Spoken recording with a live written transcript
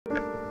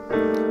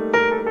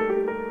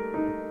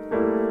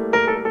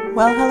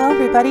Well, hello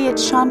everybody,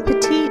 it's Shawn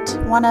Petite,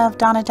 one of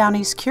Donna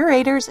Downey's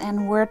curators,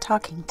 and we're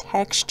talking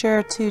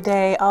texture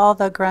today, all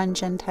the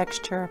grunge and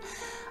texture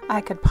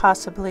I could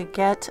possibly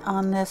get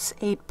on this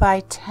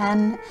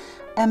 8x10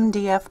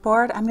 MDF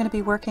board. I'm going to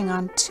be working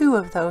on 2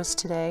 of those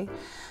today.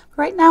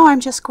 Right now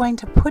I'm just going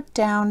to put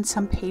down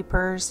some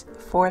papers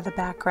for the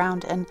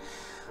background, and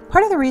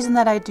part of the reason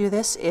that I do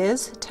this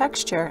is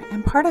texture,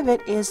 and part of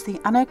it is the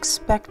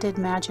unexpected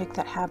magic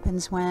that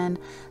happens when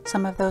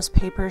some of those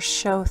papers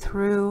show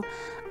through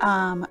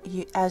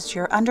as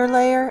your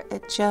underlayer.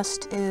 It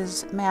just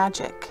is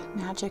magic,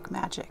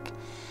 magic.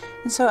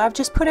 And so I've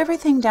just put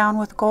everything down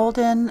with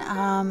golden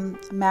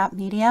matte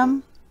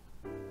medium.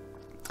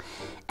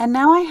 And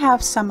now I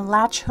have some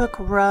latch hook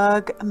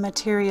rug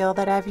material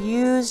that I've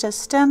used as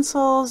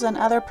stencils and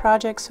other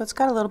projects, so it's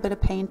got a little bit of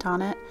paint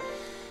on it.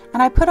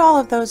 And I put all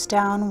of those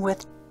down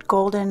with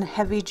golden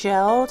heavy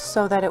gel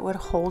so that it would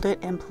hold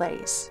it in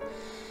place.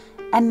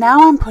 And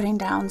now I'm putting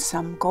down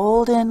some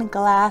golden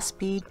glass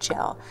bead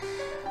gel.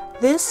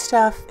 This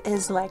stuff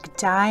is like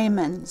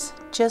diamonds.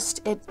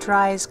 Just, it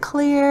dries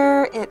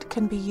clear, it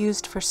can be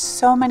used for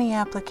so many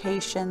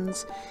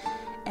applications,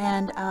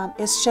 and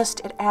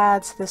it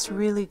adds this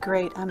really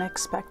great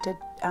unexpected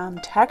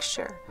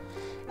texture.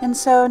 And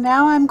so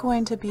now I'm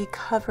going to be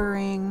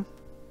covering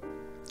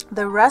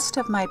the rest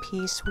of my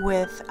piece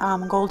with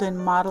golden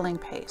modeling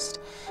paste,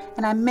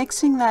 and I'm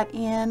mixing that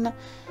in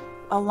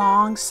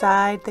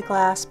alongside the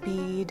glass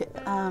bead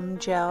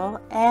gel,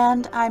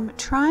 and I'm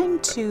trying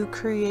to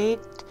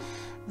create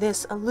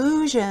this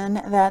illusion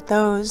that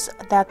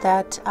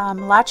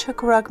latch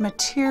hook rug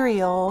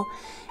material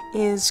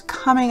is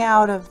coming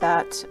out of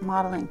that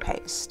modeling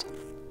paste.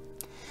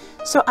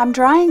 So I'm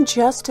drying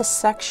just a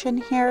section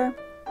here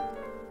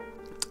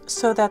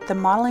so that the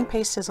modeling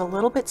paste is a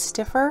little bit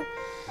stiffer,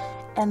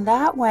 and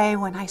that way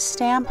when I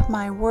stamp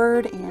my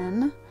word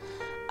in,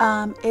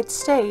 it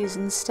stays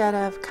instead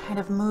of kind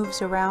of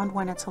moves around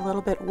when it's a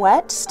little bit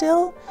wet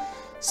still.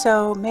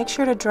 So make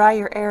sure to dry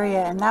your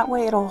area, and that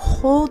way it'll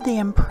hold the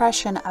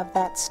impression of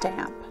that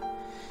stamp.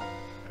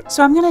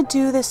 So I'm going to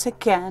do this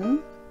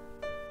again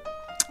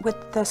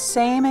with the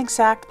same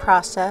exact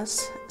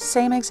process,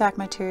 same exact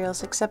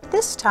materials, except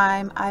this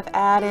time I've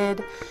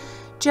added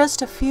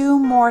just a few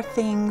more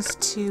things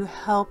to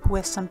help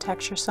with some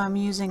texture. So I'm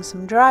using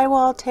some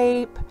drywall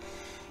tape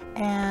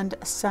and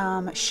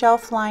some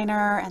shelf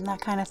liner and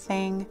that kind of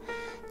thing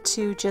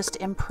to just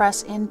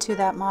impress into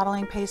that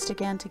modeling paste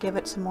again to give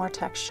it some more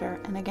texture.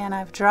 And again,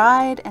 I've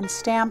dried and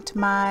stamped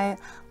my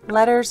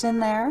letters in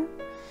there.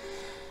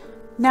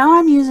 Now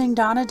I'm using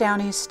Donna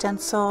Downey's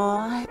stencil.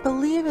 I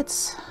believe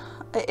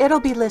it'll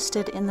be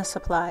listed in the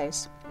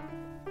supplies.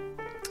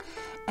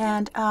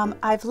 And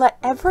I've let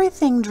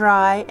everything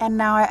dry, and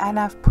now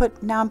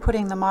I'm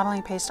putting the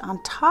modeling paste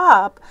on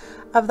top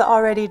of the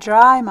already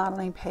dry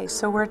modeling paste.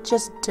 So we're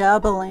just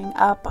doubling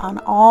up on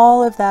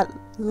all of that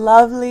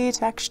lovely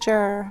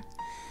texture.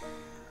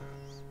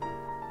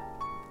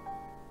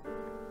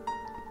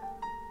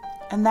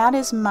 And that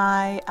is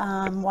my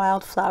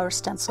wildflower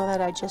stencil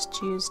that I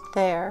just used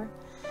there.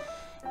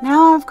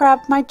 Now I've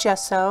grabbed my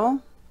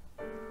gesso.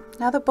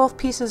 Now that both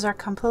pieces are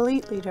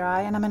completely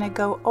dry, and I'm going to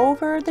go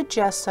over the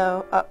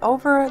gesso,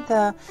 over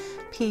the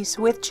piece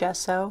with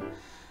gesso,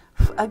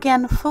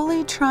 again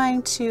fully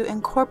trying to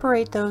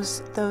incorporate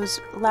those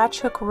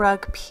latch hook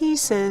rug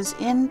pieces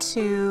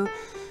into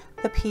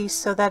the piece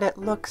so that it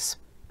looks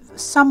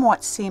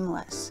somewhat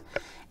seamless.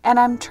 And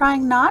I'm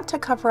trying not to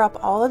cover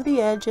up all of the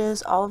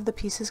edges, all of the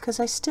pieces, because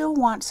I still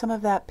want some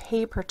of that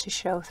paper to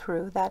show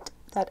through, that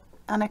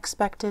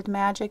unexpected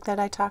magic that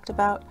I talked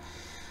about.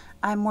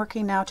 I'm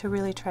working now to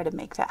really try to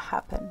make that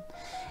happen.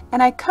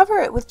 And I cover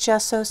it with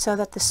gesso so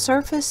that the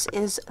surface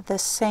is the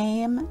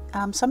same.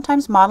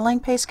 Sometimes modeling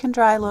paste can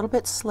dry a little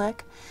bit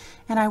slick,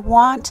 and I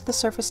want the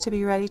surface to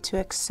be ready to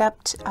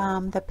accept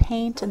the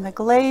paint and the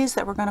glaze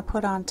that we're going to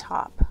put on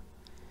top.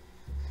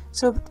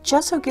 So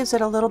gesso gives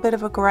it a little bit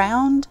of a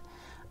ground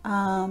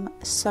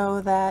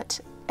so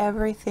that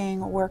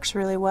everything works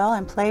really well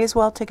and plays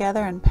well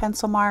together, and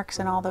pencil marks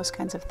and all those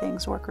kinds of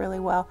things work really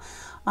well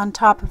on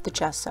top of the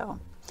gesso.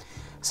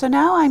 So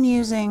now I'm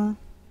using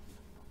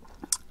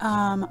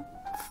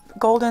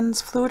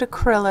Golden's Fluid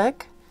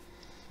Acrylic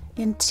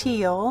in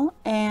teal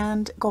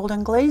and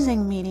Golden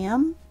Glazing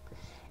medium,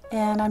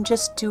 and I'm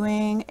just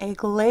doing a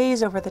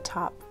glaze over the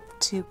top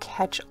to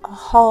catch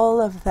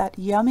all of that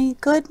yummy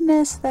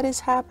goodness that is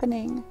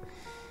happening.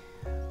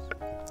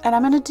 And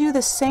I'm going to do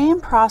the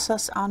same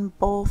process on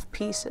both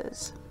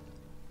pieces.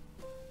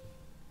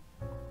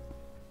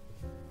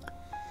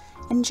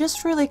 And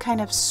just really kind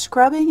of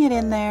scrubbing it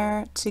in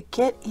there to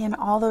get in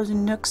all those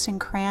nooks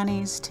and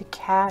crannies to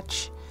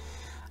catch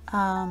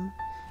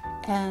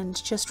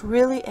and just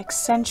really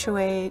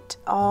accentuate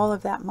all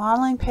of that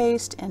modeling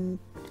paste and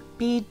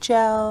bead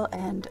gel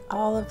and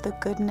all of the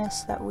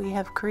goodness that we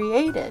have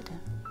created.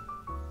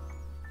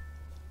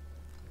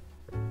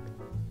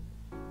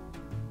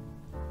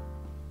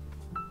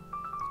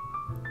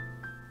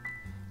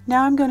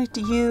 Now I'm going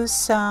to use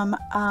some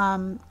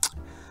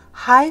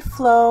high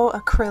flow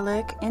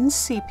acrylic in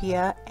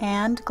sepia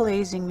and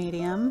glazing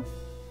medium.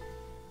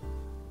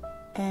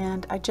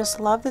 And I just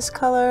love this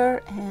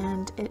color,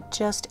 and it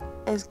just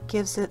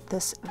gives it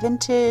this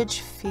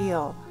vintage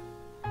feel.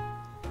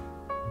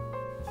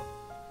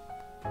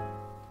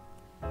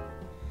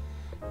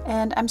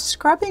 And I'm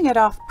scrubbing it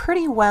off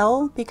pretty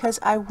well because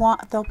I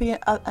want, there'll be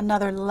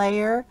another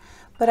layer,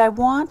 but I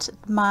want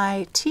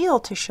my teal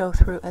to show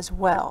through as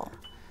well.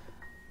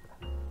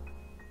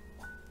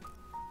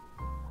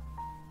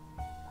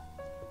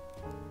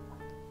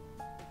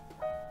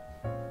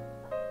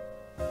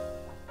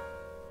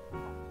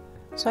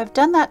 So I've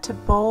done that to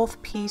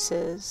both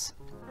pieces.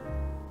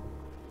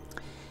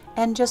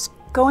 And just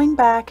going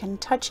back and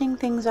touching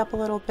things up a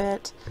little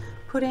bit,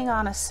 putting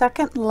on a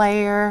second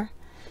layer,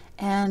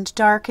 and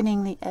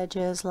darkening the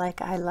edges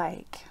like I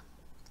like.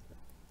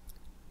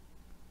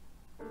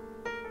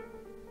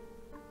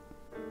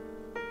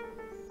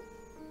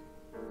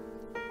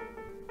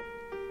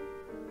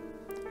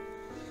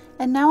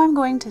 And now I'm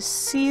going to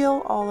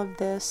seal all of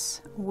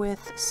this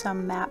with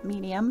some matte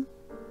medium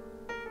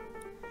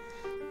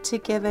to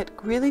give it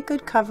really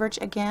good coverage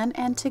again,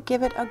 and to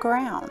give it a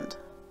ground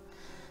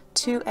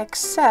to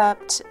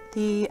accept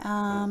the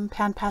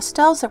pan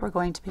pastels that we're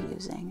going to be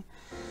using.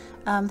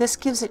 This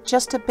gives it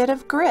just a bit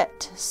of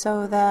grit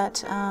so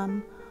that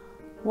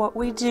what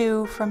we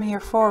do from here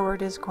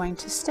forward is going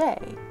to stay.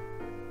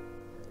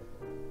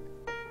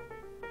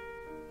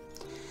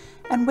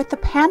 And with the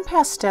pan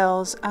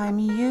pastels, I'm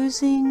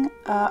using,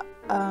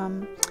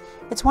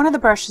 it's one of the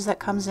brushes that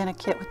comes in a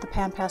kit with the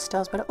pan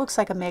pastels, but it looks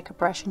like a makeup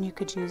brush and you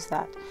could use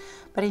that.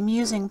 But I'm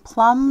using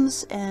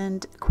plums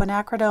and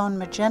quinacridone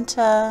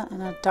magenta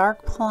and a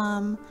dark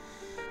plum.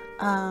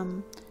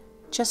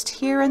 Just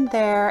here and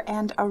there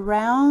and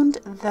around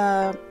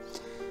the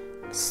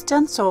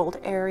stenciled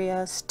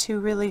areas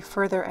to really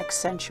further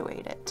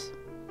accentuate it.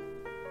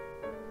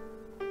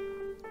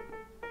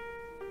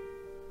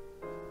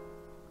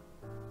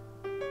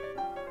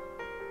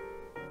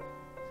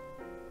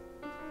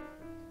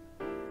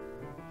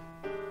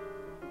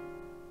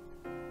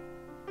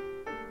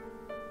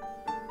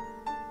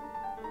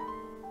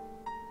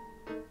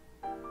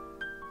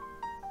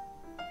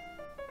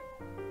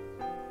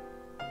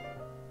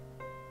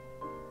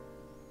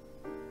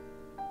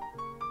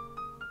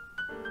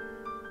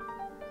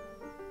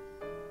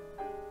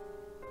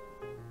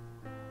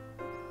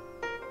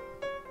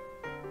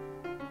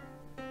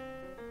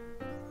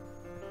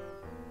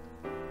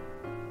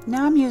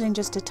 Now I'm using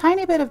just a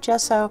tiny bit of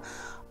gesso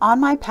on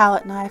my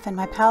palette knife, and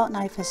my palette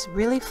knife is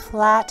really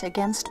flat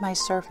against my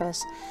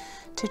surface,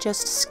 to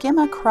just skim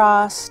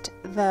across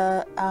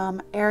the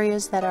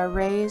areas that are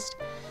raised.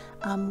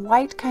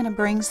 White kind of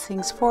brings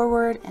things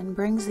forward and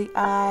brings the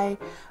eye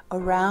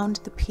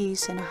around the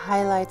piece and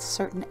highlights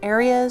certain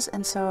areas,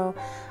 and so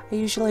I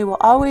usually will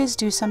always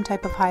do some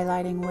type of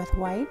highlighting with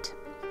white.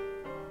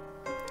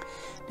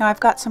 Now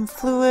I've got some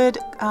fluid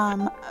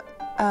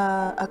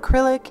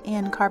acrylic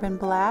in carbon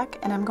black,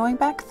 and I'm going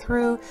back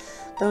through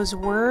those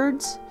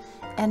words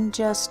and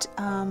just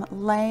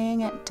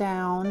laying it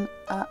down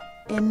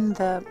in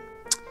the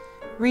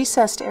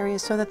recessed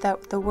areas so that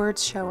the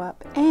words show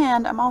up.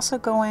 And I'm also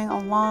going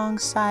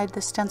alongside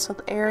the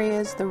stenciled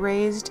areas, the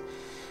raised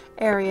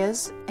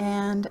areas,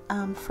 and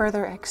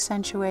further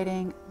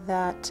accentuating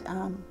that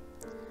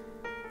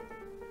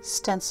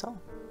stencil.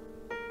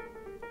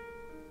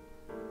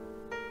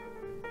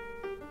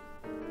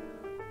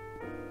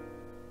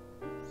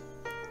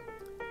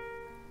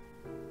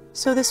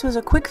 So this was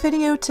a quick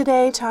video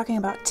today talking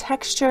about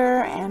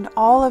texture and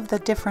all of the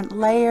different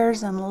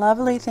layers and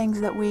lovely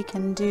things that we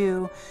can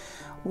do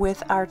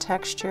with our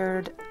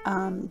textured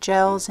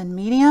gels and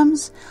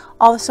mediums.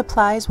 All the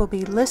supplies will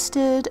be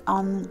listed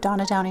on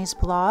Donna Downey's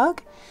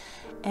blog,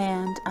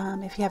 and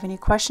if you have any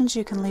questions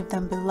you can leave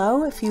them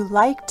below. If you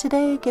liked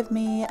today, give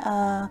me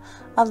a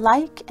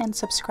like and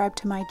subscribe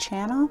to my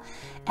channel,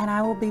 and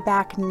I will be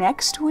back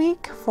next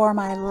week for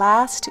my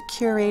last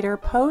curator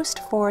post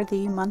for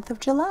the month of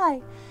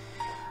July.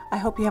 I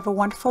hope you have a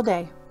wonderful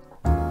day.